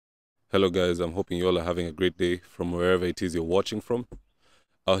Hello guys, I'm hoping you all are having a great day from wherever it is you're watching from.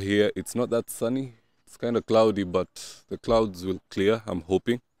 Out here, it's not that sunny. It's kind of cloudy, but the clouds will clear, I'm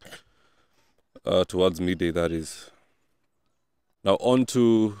hoping. Towards midday, that is. Now on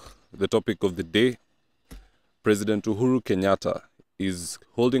to the topic of the day. President Uhuru Kenyatta is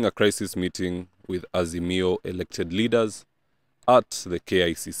holding a crisis meeting with Azimio elected leaders at the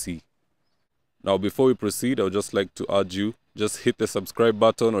Kicc. Now, before we proceed, I would just like to urge you, just hit the subscribe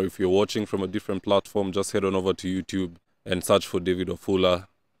button, or if you're watching from a different platform, just head on over to YouTube and search for David Wafula.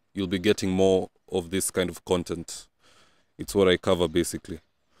 You'll be getting more of this kind of content. It's what I cover, basically.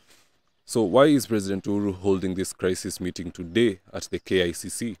 So why is President Uhuru holding this crisis meeting today at the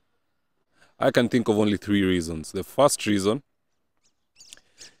Kicc? I can think of only three reasons. The first reason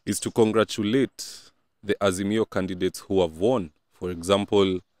is to congratulate the Azimio candidates who have won. For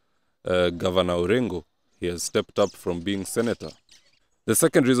example, Governor Orengo, he has stepped up from being senator. The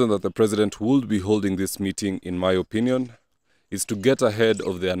second reason that the president would be holding this meeting, in my opinion, is to get ahead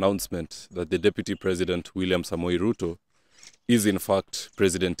of the announcement that the Deputy President, William Samoei Ruto, is in fact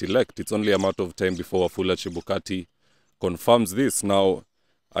president-elect. It's only a matter of time before Wafula Chebukati confirms this. Now,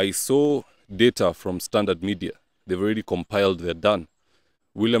 I saw data from Standard Media. They've already compiled, they're done.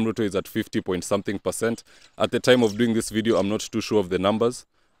 William Ruto is at 50-point-something%. At the time of doing this video, I'm not too sure of the numbers,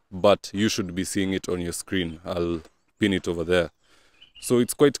 but you should be seeing it on your screen. I'll pin it over there. So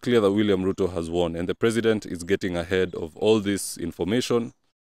it's quite clear that William Ruto has won, and the president is getting ahead of all this information.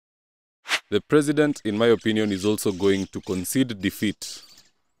 The president, in my opinion, is also going to concede defeat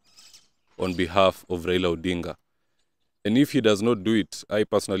on behalf of Raila Odinga. And if he does not do it, I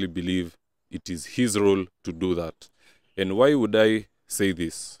personally believe it is his role to do that. And why would I say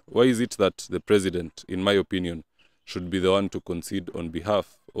this? Why is it that the president, in my opinion, should be the one to concede on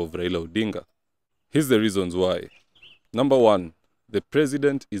behalf of Raila Odinga? Here's the reasons why. Number one, the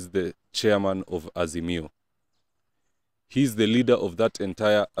president is the chairman of Azimio. He's the leader of that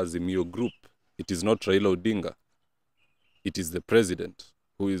entire Azimio group. It is not Raila Odinga. It is the president,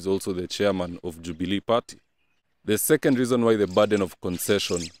 who is also the chairman of Jubilee Party. The second reason why the burden of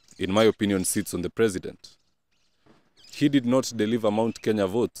concession, in my opinion, sits on the president. He did not deliver Mount Kenya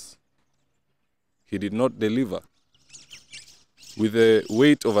votes. He did not deliver. With the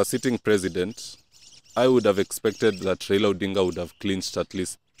weight of a sitting president, I would have expected that Raila Odinga would have clinched at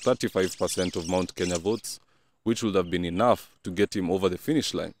least 35% of Mount Kenya votes, which would have been enough to get him over the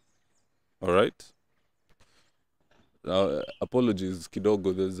finish line. All right? Now, apologies,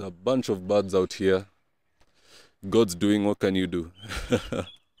 kidogo. There's a bunch of birds out here. God's doing, what can you do?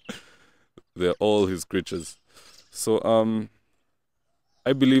 They're all his creatures. So,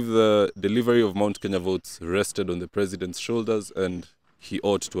 I believe the delivery of Mount Kenya votes rested on the president's shoulders, and he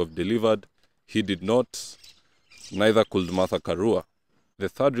ought to have delivered. He did not. Neither could Martha Karua. The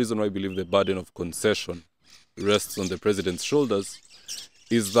third reason why I believe the burden of concession rests on the president's shoulders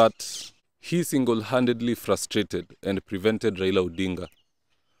is that he single-handedly frustrated and prevented Raila Odinga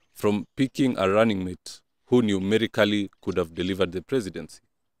from picking a running mate who numerically could have delivered the presidency.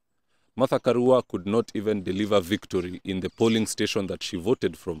 Martha Karua could not even deliver victory in the polling station that she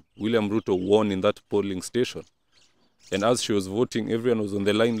voted from. William Ruto won in that polling station. And as she was voting, everyone was on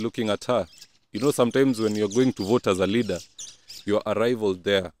the line looking at her. You know, sometimes when you're going to vote as a leader, your arrival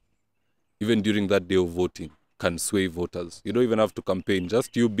there, even during that day of voting, can sway voters. You don't even have to campaign.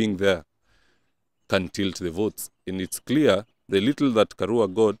 Just you being there can tilt the votes. And it's clear, the little that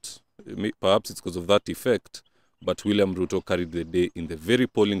Karua got, perhaps it's because of that effect, but William Ruto carried the day in the very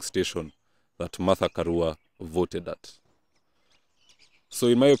polling station that Martha Karua voted at. So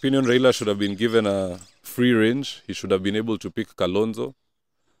in my opinion, Raila should have been given a free range. He should have been able to pick Kalonzo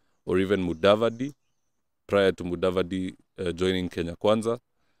or even Mudavadi prior to Mudavadi joining Kenya Kwanza,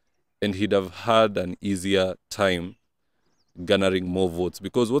 and he'd have had an easier time garnering more votes.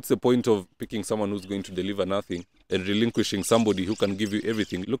 Because what's the point of picking someone who's going to deliver nothing and relinquishing somebody who can give you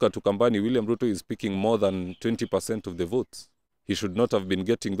everything? Look at Ukambani. William Ruto is picking more than 20% of the votes. He should not have been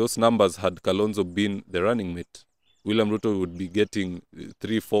getting those numbers had Kalonzo been the running mate. William Ruto would be getting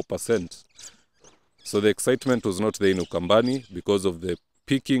 3-4%. So the excitement was not there in Ukambani because of the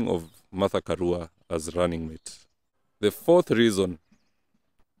picking of Martha Karua as running mate. The fourth reason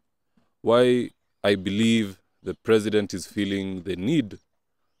why I believe the president is feeling the need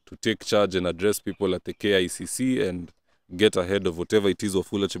to take charge and address people at the Kicc and get ahead of whatever it is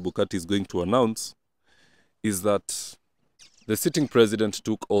Wafula Chebukati is going to announce is that the sitting president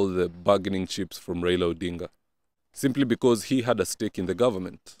took all the bargaining chips from Raila Odinga simply because he had a stake in the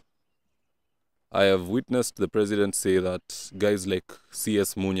government. I have witnessed the president say that guys like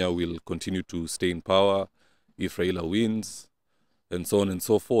CS Munya will continue to stay in power if Raila wins, and so on and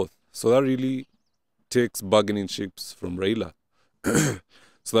so forth. So that really takes bargaining chips from Raila.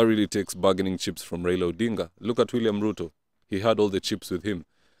 So that really takes bargaining chips from Raila Odinga. Look at William Ruto. He had all the chips with him.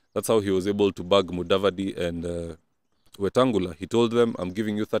 That's how he was able to bag Mudavadi and Wetangula. He told them, I'm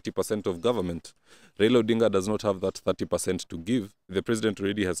giving you 30% of government. Raila Odinga does not have that 30% to give. The president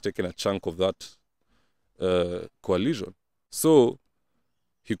already has taken a chunk of that coalition. So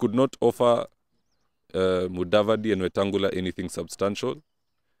he could not offer Mudavadi and Wetangula anything substantial.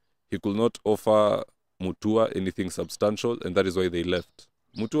 He could not offer Mutua anything substantial, and that is why they left.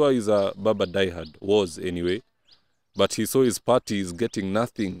 Mutua is a Baba diehard, was anyway, but he saw his party is getting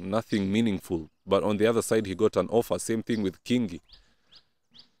nothing meaningful. But on the other side, he got an offer, same thing with Kingi.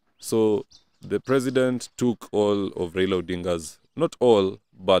 So the president took all of Raila Odinga's, not all,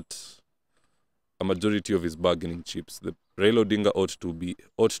 but a majority of his bargaining chips. The Raila Odinga ought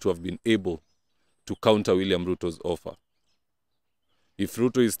to have been able to counter William Ruto's offer. If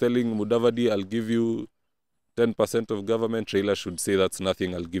Ruto is telling Mudavadi, I'll give you 10% of government, Raila should say that's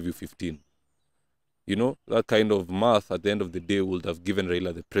nothing, I'll give you 15. You know, that kind of math at the end of the day would have given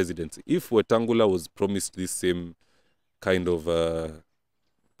Raila the presidency. If Wetangula was promised this same kind of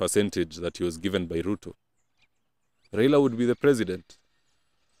percentage that he was given by Ruto, Raila would be the president.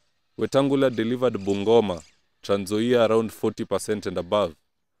 Wetangula delivered Bungoma, Trans Nzoia around 40% and above.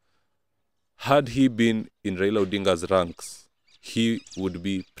 Had he been in Raila Odinga's ranks, he would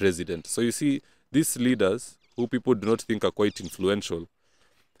be president. So you see, these leaders, who people do not think are quite influential,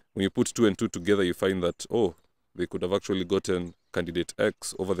 when you put 2 and 2 together, you find that, oh, they could have actually gotten candidate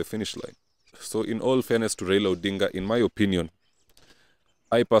X over the finish line. So in all fairness to Raila Odinga, in my opinion,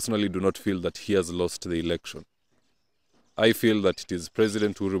 I personally do not feel that he has lost the election. I feel that it is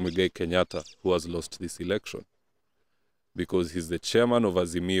President Uhuru Kenyatta who has lost this election, because he's the chairman of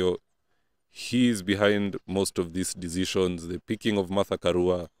Azimio. He is behind most of these decisions. The picking of Martha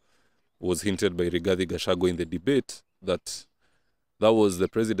Karua was hinted by Rigathi Gachagua in the debate that was the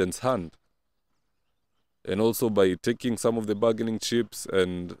president's hand. And also by taking some of the bargaining chips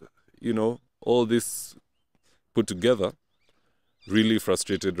and, you know, all this put together really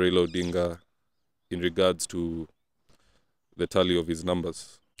frustrated Raila Odinga in regards to the tally of his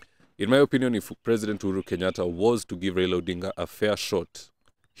numbers. In my opinion, if President Uhuru Kenyatta was to give Raila Odinga a fair shot,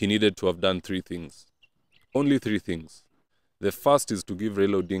 he needed to have done 3 things. Only 3 things. The first is to give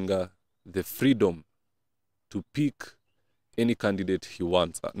Raila Odinga the freedom to pick any candidate he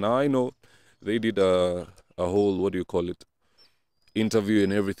wants. Now, I know they did a whole, interview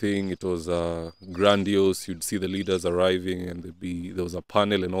and everything. It was grandiose. You'd see the leaders arriving and there was a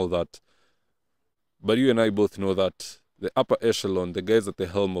panel and all that. But you and I both know that the upper echelon, the guys at the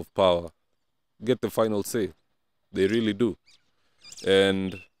helm of power, get the final say. They really do.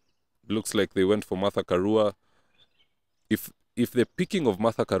 And looks like they went for Martha Karua. If the picking of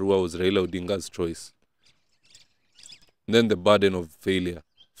Martha Karua was Raila Odinga's choice, then the burden of failure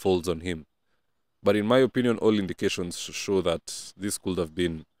falls on him. But in my opinion, all indications show that this could have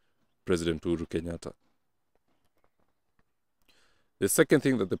been President Uhuru Kenyatta. The second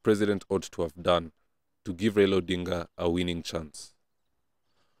thing that the president ought to have done to give Raila Odinga a winning chance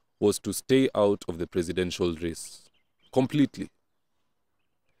was to stay out of the presidential race completely.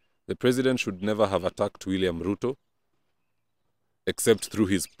 The president should never have attacked William Ruto, except through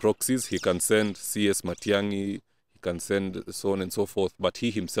his proxies. He can send CS Matiang'i, he can send so on and so forth, but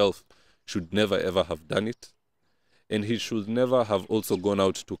he himself should never ever have done it. And he should never have also gone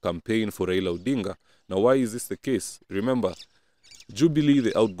out to campaign for Raila Odinga. Now, why is this the case? Remember, Jubilee,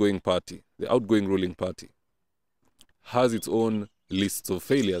 the outgoing party, the outgoing ruling party, has its own lists of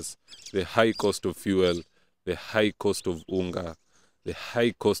failures. The high cost of fuel, the high cost of unga, the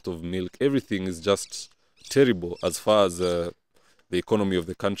high cost of milk, everything is just terrible as far as the economy of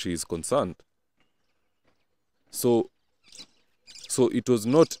the country is concerned. So it was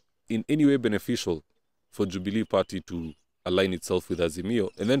not in any way beneficial for Jubilee Party to align itself with Azimio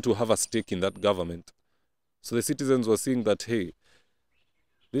and then to have a stake in that government. So the citizens were seeing that, hey,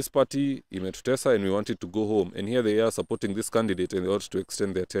 this party imetutesa and we want it to go home, and here they are supporting this candidate and they ought to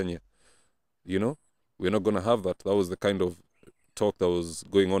extend their tenure. You know, we're not going to have that. That was the kind of talk that was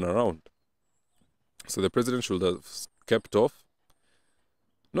going on around. So the president should have kept off.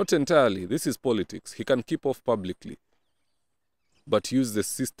 Not entirely. This is politics. He can keep off publicly, but use the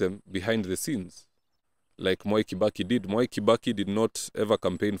system behind the scenes, like Mwai Kibaki did. Mwai Kibaki did not ever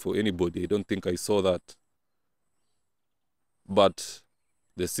campaign for anybody. I don't think I saw that. But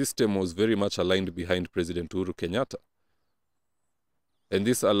the system was very much aligned behind President Uhuru Kenyatta. And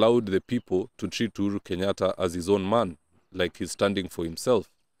this allowed the people to treat Uhuru Kenyatta as his own man, like he's standing for himself,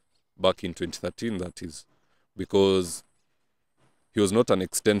 back in 2013, that is. Because He was not an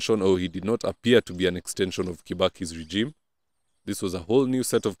extension, or he did not appear to be an extension of Kibaki's regime. This was a whole new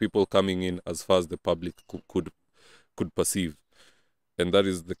set of people coming in as far as the public could perceive. And that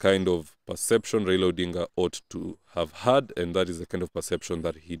is the kind of perception Raila Odinga ought to have had, and that is the kind of perception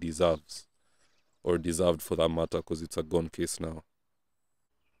that he deserves, or deserved for that matter, because it's a gone case now.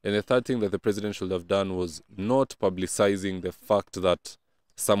 And the third thing that the president should have done was not publicizing the fact that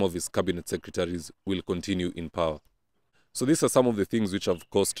some of his cabinet secretaries will continue in power. So these are some of the things which have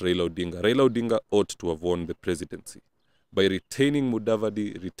cost Raila Odinga. Raila Odinga ought to have won the presidency by retaining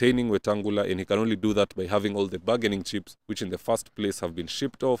Mudavadi, retaining Wetangula, and he can only do that by having all the bargaining chips, which in the first place have been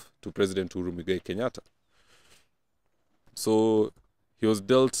shipped off to President Uhuru Kenyatta. So he was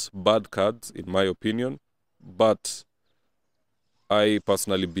dealt bad cards, in my opinion, but I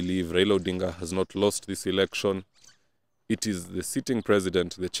personally believe Raila Odinga has not lost this election. It is the sitting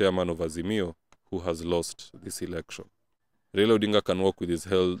president, the chairman of Azimio, who has lost this election. Raila Odinga can walk with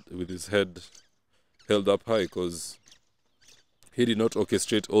his head held up high, because he did not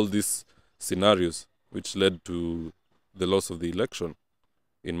orchestrate all these scenarios which led to the loss of the election,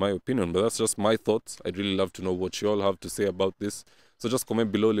 in my opinion. But that's just my thoughts. I'd really love to know what you all have to say about this. So just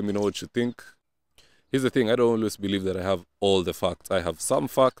comment below, let me know what you think. Here's the thing, I don't always believe that I have all the facts. I have some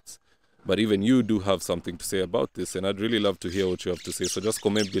facts, but even you do have something to say about this, and I'd really love to hear what you have to say. So just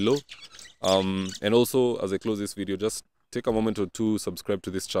comment below. And also, as I close this video, just take a moment or two, subscribe to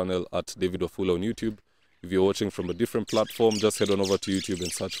this channel at David Wafula on YouTube. If you're watching from a different platform, just head on over to YouTube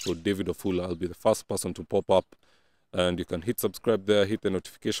and search for David Wafula. I'll be the first person to pop up, and you can hit subscribe there, hit the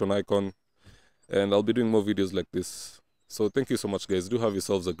notification icon, and I'll be doing more videos like this. So thank you so much, guys. Do have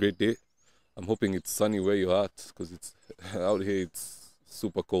yourselves a great day. I'm hoping it's sunny where you're at, because it's out here it's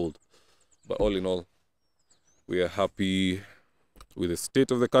super cold. But all in all, we are happy with the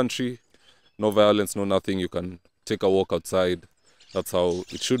state of the country. No violence, no nothing. You can take a walk outside. That's how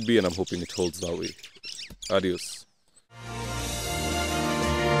it should be, and I'm hoping it holds that way. Adios.